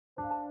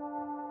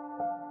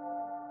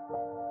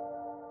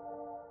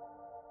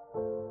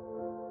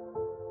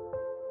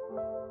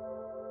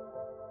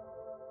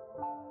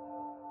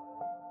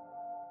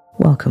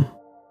Welcome,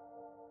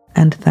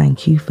 and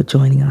thank you for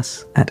joining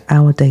us at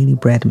Our Daily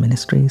Bread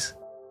Ministries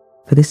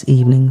for this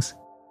evening's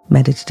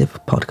meditative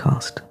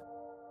podcast.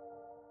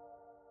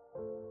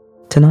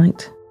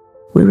 Tonight,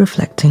 we're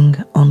reflecting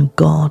on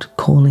God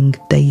calling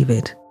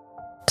David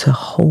to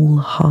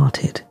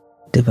wholehearted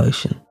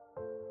devotion.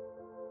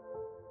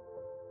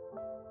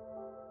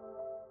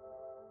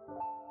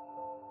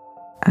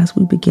 As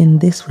we begin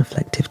this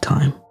reflective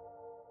time,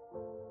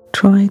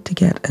 try to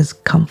get as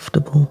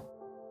comfortable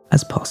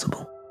as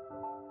possible.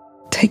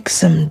 Take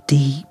some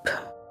deep,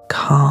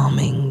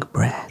 calming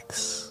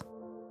breaths.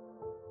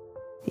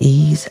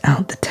 Ease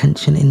out the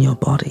tension in your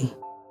body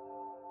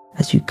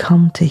as you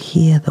come to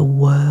hear the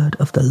word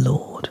of the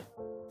Lord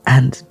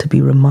and to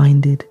be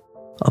reminded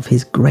of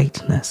His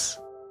greatness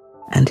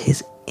and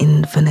His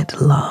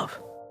infinite love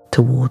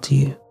towards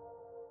you.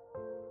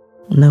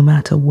 No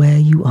matter where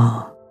you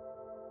are,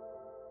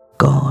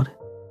 God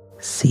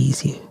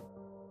sees you.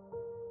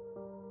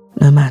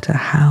 No matter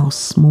how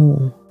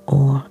small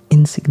or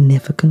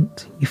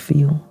insignificant you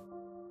feel,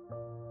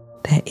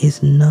 there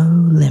is no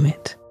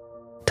limit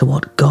to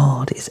what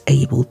God is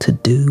able to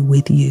do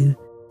with you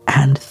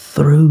and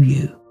through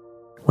you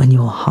when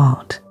your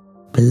heart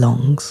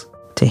belongs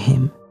to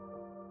Him.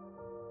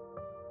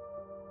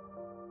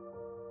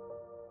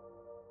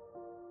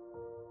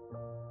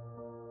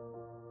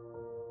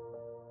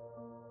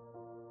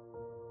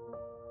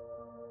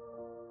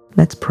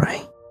 Let's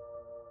pray.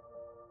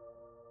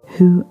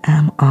 Who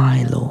am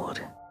I,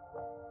 Lord,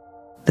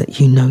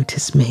 that you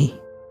notice me?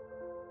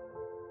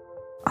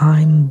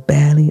 I'm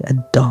barely a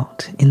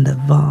dot in the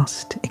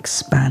vast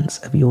expanse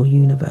of your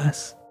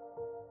universe,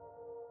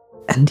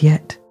 and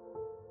yet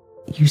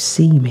you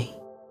see me,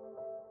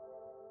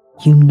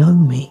 you know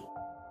me,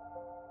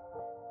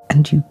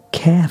 and you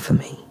care for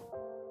me.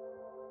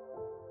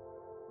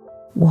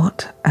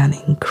 What an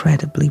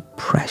incredibly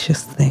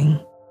precious thing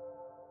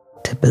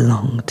to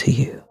belong to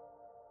you.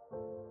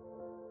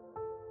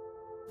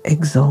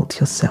 Exalt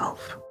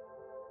yourself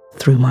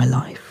through my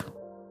life,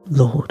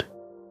 Lord.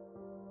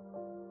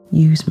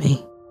 Use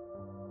me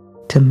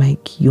to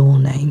make your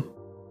name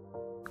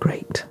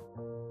great.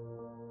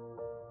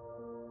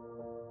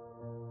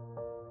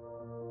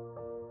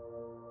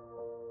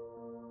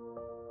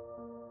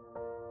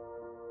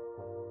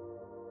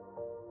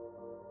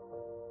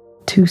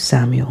 (2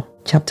 Samuel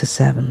chapter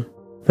 7,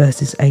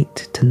 verses 8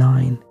 to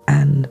 9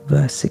 and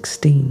verse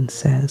 16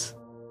 says,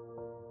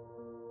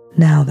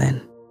 "Now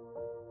then,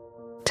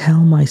 tell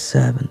my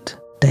servant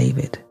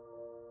David,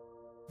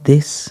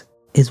 this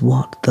is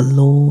what the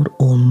Lord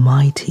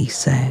Almighty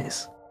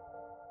says.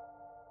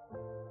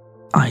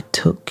 I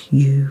took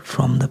you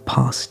from the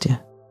pasture,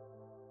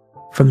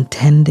 from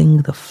tending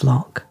the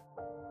flock,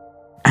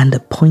 and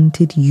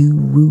appointed you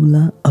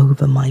ruler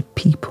over my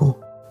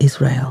people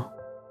Israel.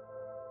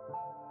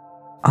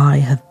 I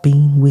have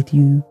been with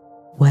you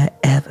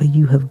wherever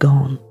you have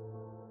gone,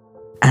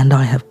 and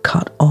I have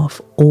cut off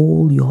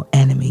all your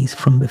enemies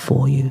from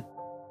before you.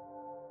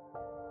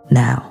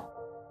 Now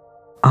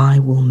I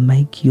will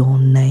make your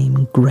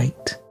name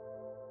great,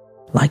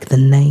 like the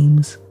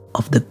names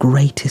of the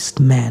greatest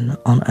men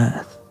on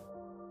earth.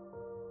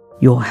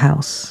 Your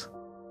house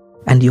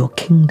and your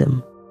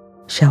kingdom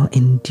shall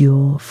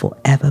endure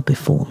forever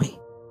before me.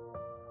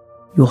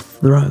 Your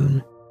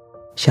throne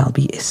shall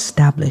be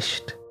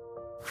established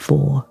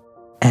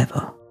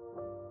forever."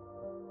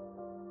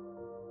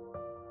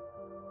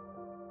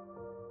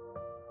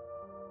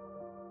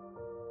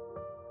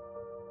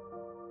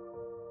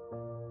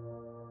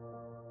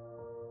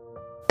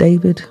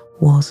 David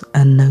was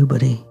a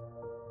nobody,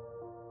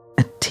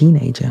 a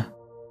teenager,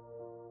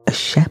 a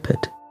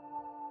shepherd,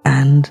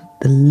 and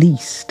the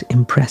least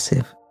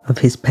impressive of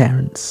his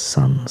parents'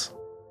 sons.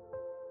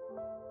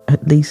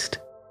 At least,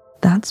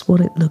 that's what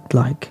it looked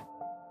like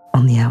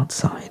on the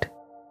outside.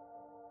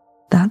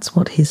 That's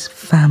what his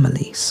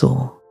family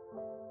saw.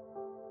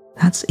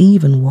 That's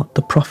even what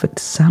the prophet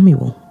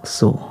Samuel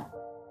saw.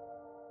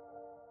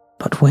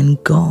 But when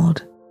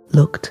God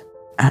looked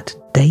at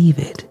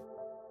David,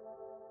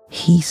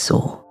 He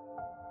saw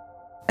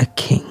a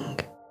king.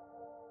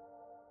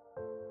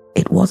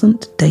 It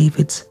wasn't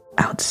David's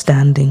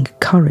outstanding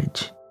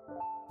courage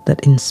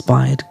that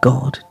inspired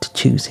God to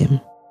choose him.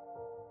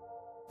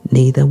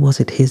 Neither was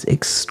it his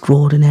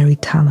extraordinary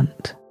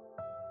talent.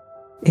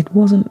 It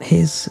wasn't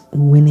his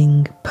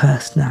winning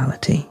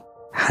personality,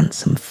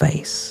 handsome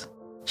face,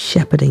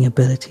 shepherding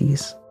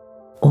abilities,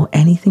 or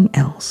anything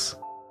else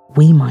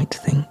we might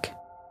think.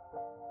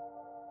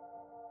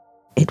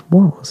 It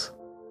was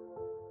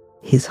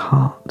his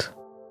heart.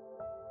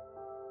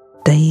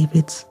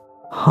 David's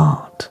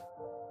heart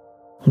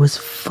was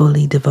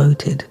fully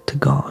devoted to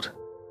God.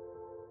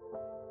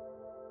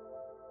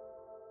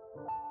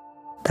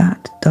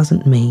 That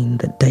doesn't mean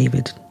that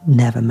David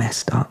never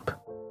messed up.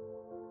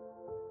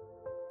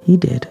 He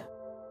did.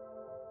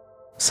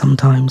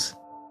 Sometimes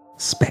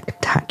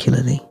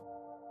spectacularly.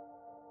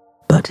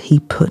 But he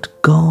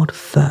put God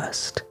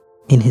first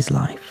in his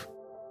life.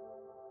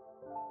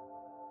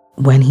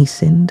 When he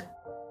sinned,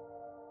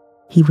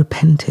 he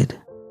repented.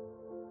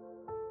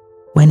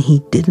 When he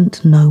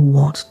didn't know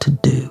what to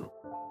do,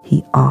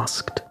 he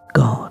asked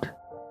God.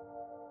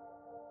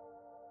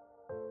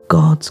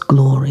 God's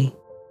glory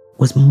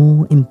was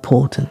more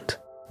important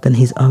than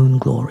his own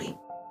glory,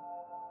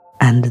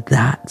 and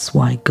that's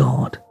why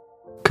God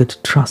could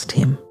trust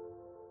him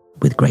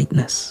with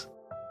greatness.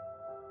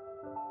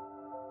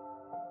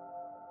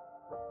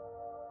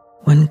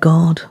 When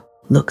God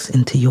looks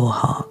into your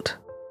heart,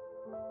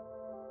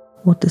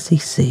 what does he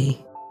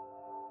see?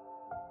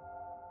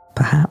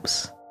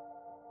 Perhaps,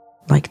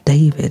 like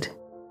David,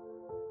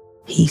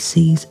 he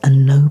sees a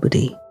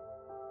nobody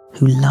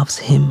who loves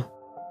him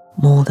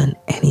more than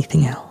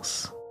anything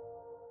else,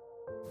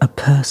 a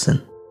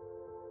person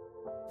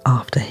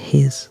after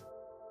his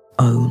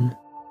own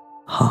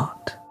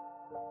heart.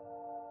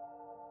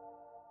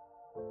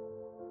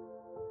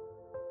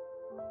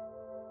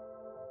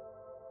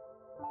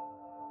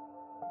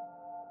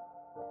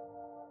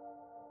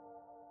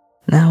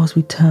 Now, as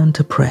we turn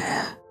to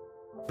prayer,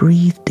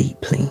 breathe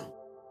deeply,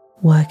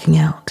 working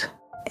out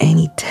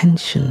any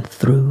tension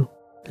through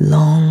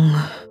long,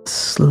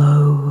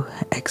 slow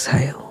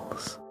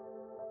exhales.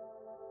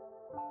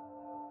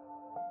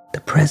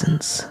 The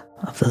presence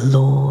of the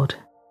Lord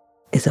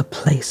is a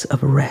place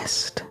of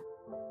rest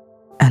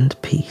and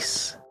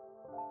peace.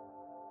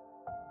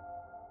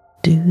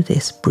 Do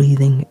this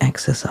breathing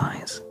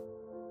exercise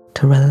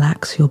to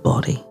relax your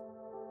body,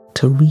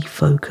 to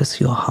refocus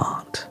your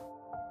heart,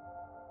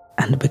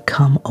 and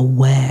become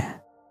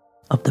aware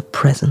of the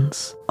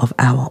presence of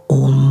our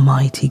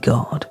Almighty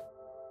God,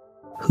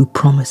 who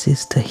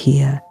promises to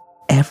hear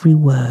every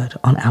word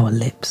on our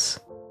lips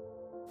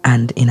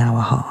and in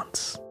our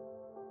hearts.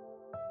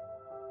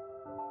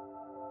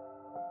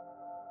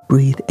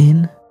 Breathe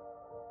in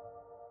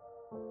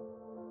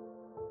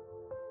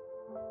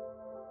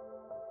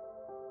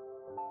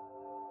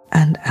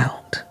and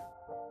out.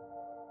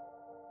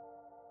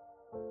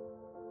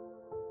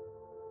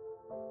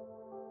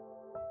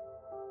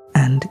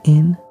 And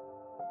in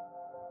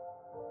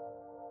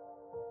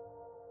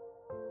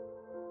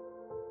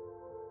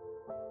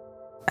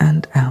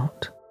and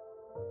out.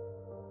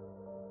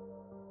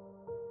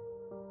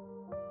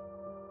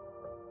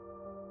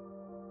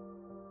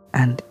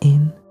 And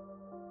in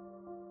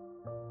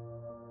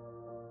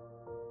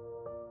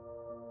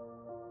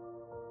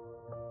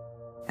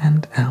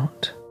and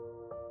out.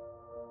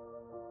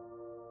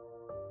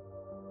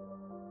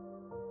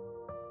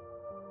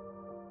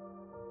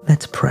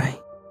 Let's pray.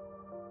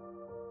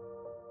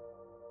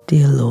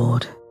 Dear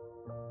Lord,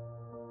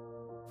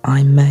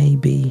 I may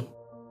be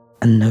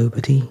a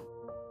nobody,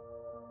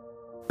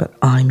 but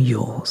I'm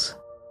yours.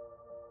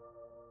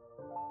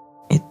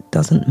 It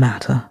doesn't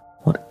matter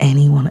what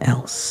anyone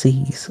else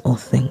sees or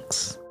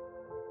thinks.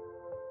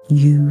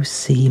 You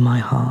see my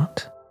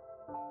heart.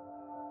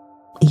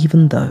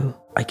 Even though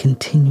I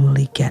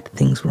continually get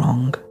things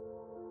wrong,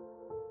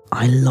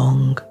 I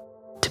long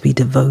to be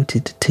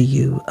devoted to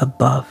you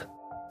above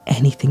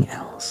anything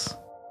else.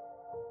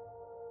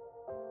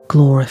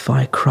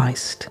 Glorify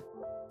Christ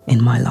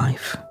in my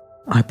life,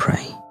 I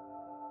pray.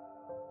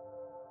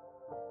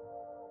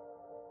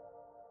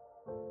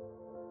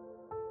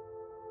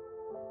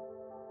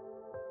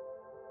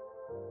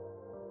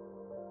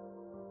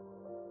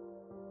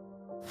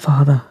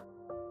 Father,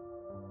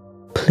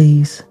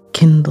 please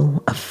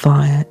kindle a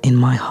fire in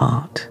my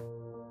heart,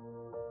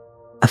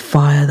 a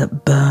fire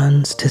that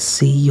burns to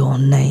see your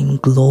name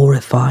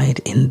glorified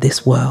in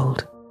this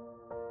world.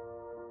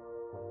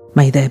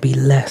 May there be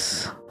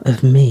less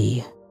of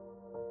me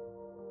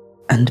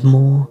and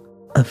more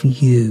of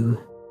you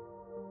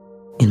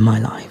in my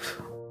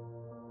life.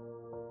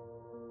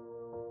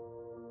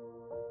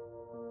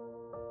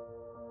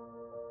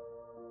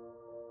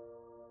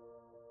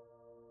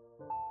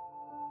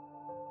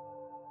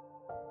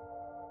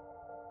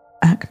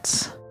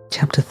 Acts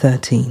chapter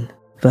 13,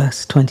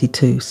 verse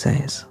 22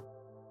 says,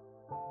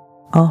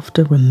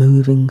 "After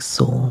removing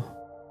Saul,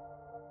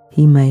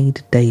 he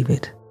made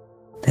David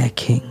their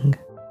king.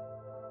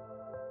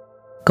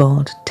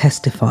 God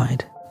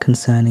testified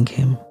concerning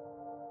him,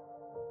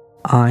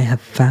 'I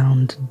have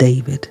found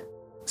David,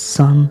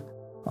 son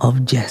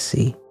of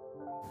Jesse,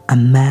 a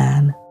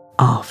man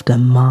after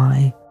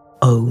my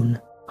own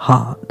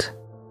heart.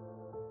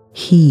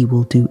 He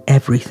will do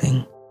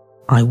everything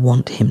I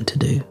want him to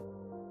do.'"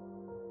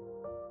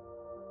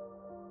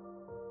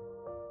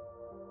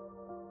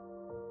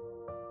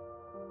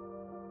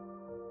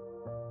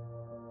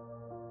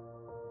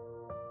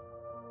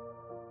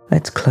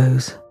 Let's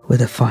close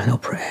with a final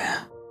prayer.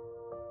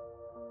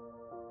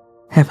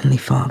 Heavenly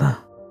Father,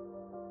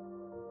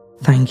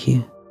 thank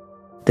you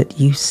that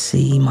you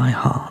see my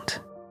heart.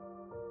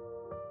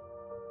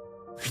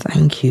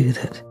 Thank you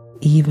that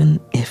even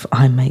if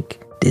I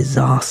make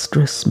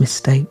disastrous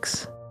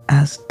mistakes,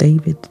 as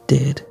David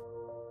did,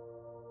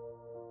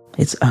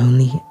 it's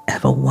only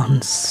ever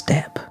one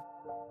step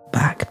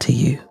back to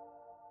you.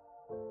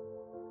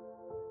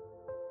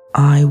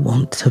 I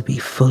want to be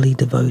fully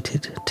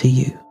devoted to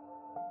you,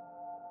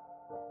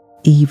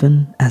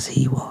 even as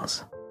he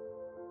was.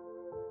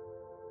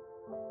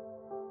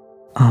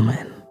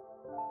 Amen.